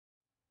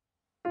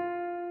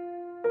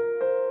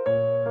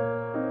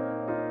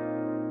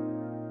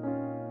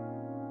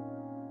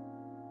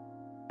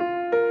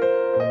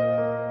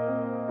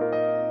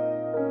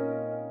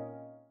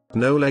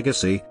no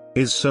legacy,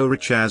 is so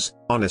rich as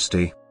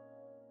honesty.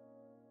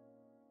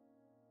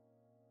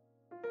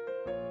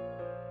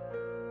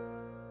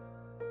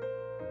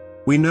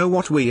 We know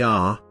what we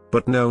are,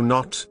 but know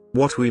not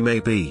what we may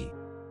be.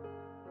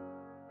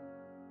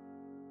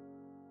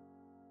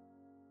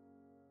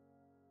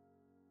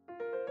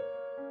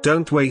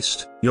 Don't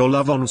waste your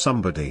love on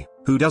somebody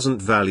who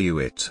doesn't value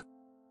it.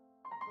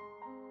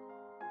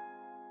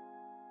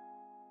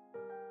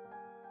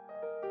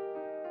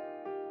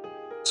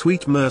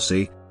 Sweet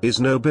mercy is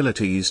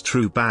nobility's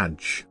true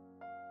badge.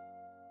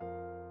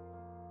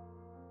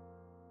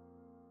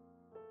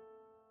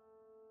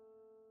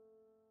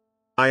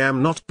 I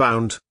am not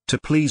bound to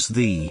please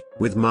thee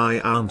with my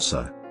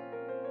answer.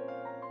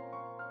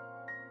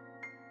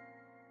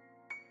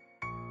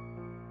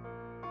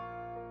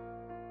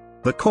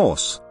 The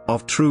course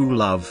of true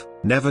love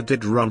never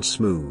did run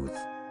smooth.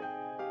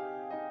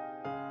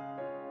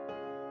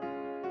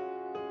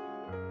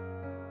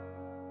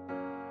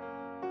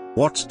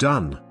 What's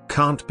done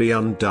can't be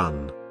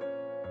undone.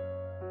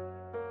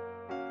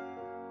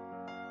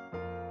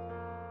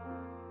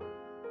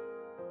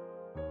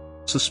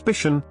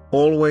 Suspicion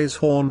always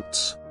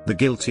haunts the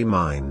guilty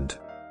mind.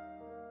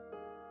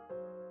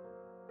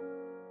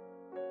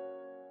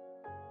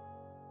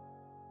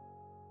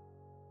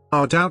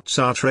 Our doubts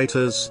are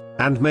traitors,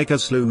 and make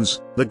us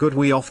lose the good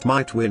we oft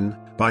might win,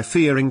 by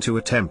fearing to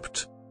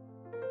attempt.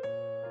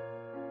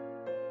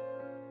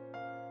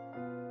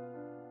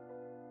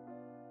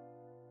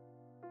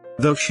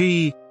 Though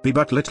she be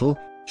but little,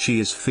 she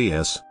is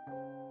fierce.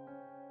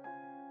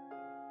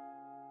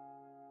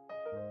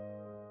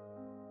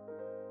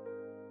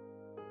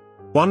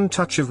 One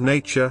touch of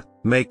nature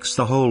makes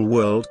the whole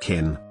world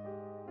kin.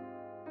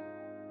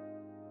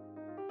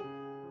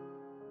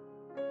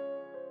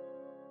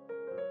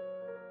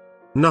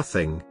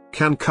 Nothing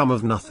can come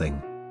of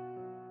nothing.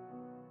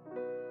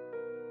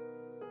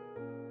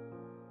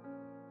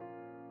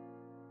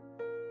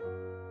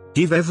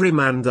 Give every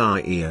man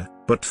thy ear,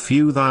 but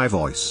few thy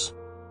voice.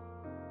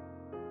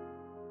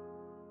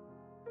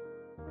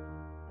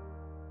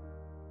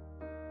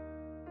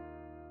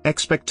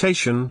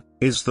 Expectation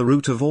is the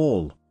root of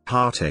all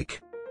heartache.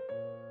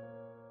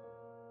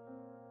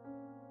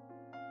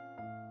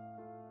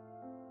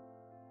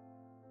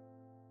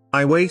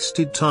 I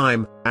wasted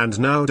time, and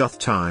now doth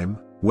time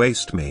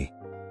waste me.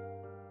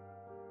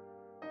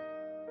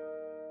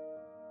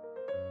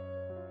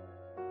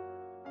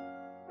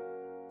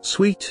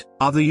 Sweet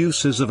are the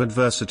uses of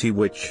adversity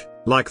which,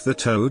 like the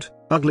toad,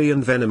 ugly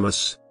and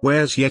venomous,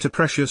 wears yet a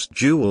precious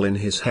jewel in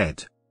his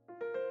head.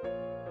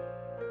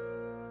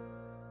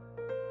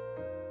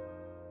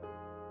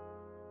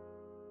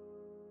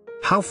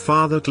 How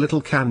far that little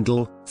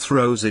candle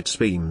throws its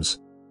beams,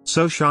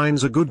 so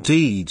shines a good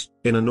deed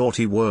in a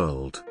naughty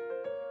world.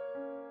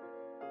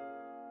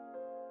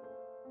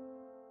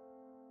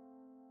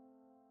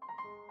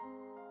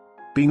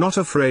 Be not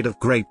afraid of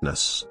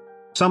greatness.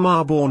 Some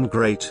are born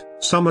great,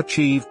 some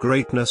achieve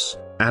greatness,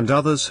 and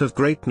others have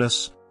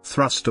greatness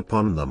thrust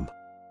upon them.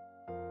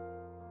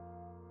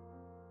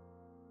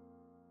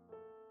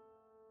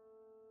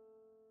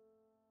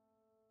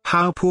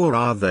 How poor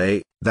are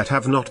they that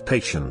have not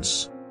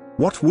patience!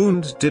 What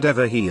wound did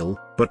ever heal,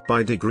 but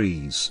by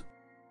degrees?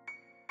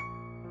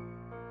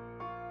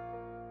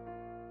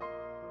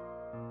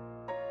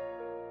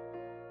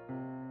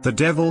 The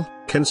devil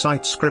can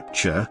cite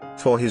scripture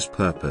for his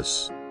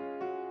purpose.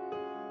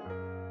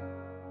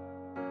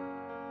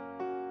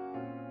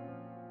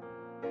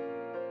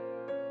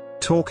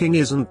 Talking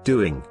isn't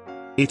doing.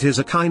 It is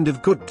a kind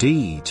of good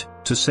deed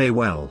to say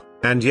well,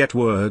 and yet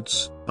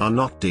words are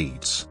not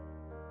deeds.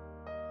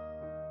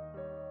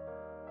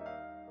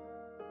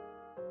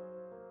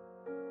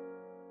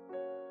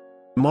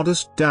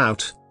 Modest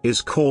doubt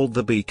is called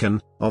the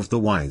beacon of the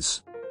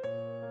wise.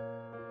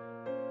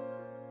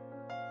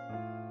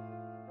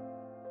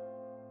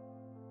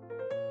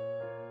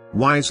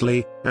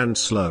 Wisely and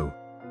slow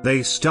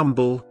they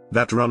stumble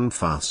that run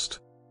fast.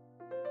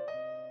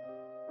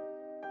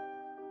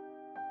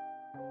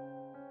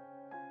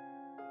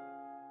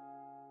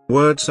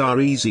 Words are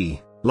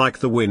easy, like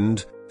the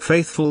wind,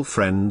 faithful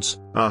friends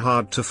are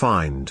hard to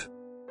find.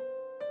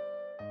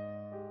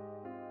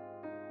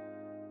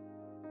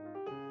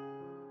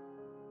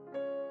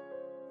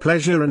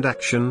 Pleasure and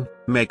action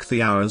make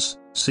the hours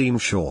seem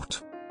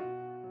short.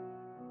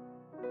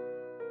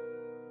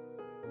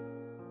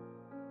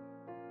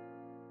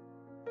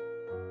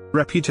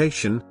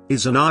 Reputation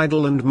is an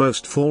idle and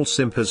most false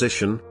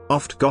imposition,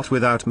 oft got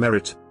without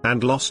merit,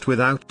 and lost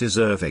without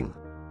deserving.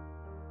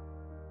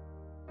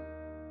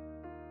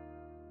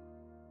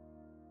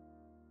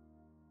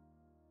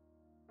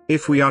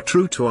 If we are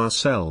true to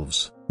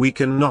ourselves, we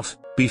cannot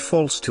be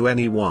false to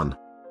anyone.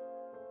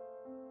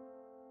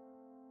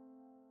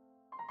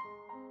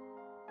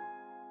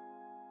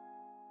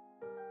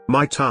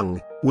 My tongue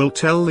will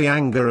tell the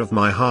anger of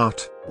my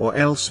heart, or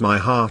else my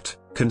heart,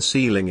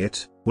 concealing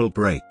it, will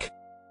break.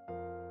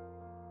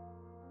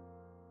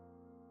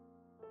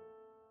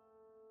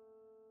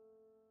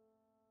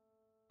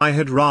 I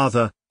had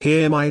rather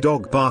hear my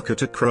dog bark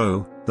at a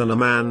crow, than a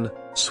man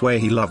swear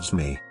he loves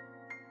me.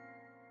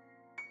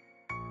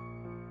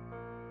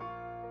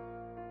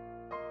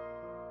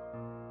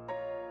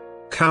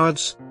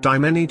 Cowards die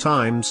many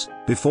times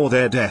before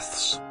their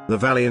deaths, the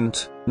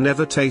valiant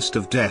never taste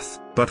of death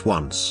but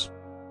once.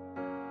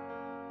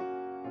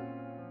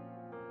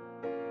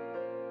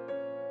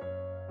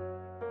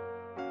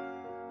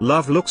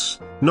 Love looks,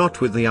 not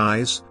with the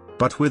eyes,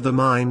 but with the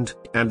mind,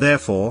 and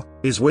therefore,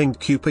 is winged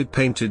Cupid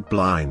painted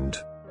blind.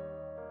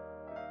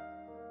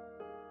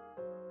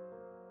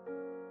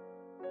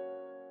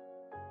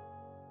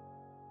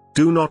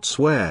 Do not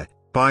swear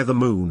by the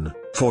moon,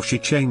 for she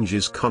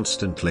changes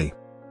constantly.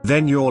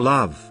 Then your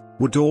love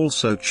would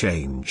also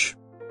change.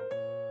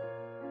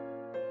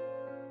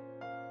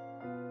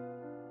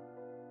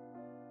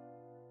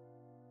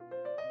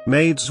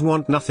 Maids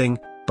want nothing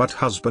but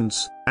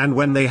husbands, and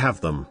when they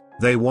have them,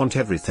 they want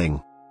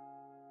everything.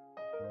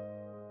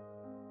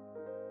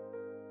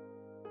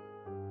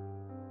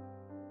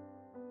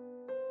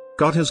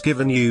 God has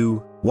given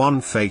you one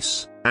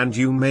face, and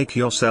you make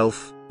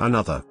yourself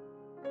another.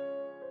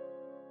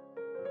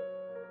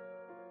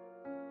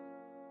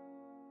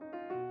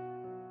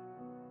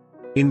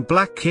 In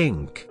black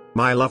ink,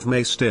 my love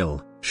may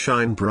still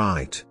shine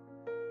bright.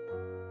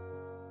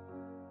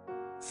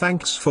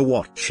 Thanks for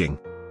watching.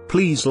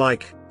 Please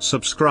like,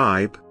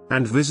 subscribe,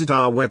 and visit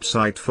our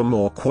website for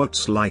more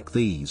quotes like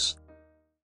these.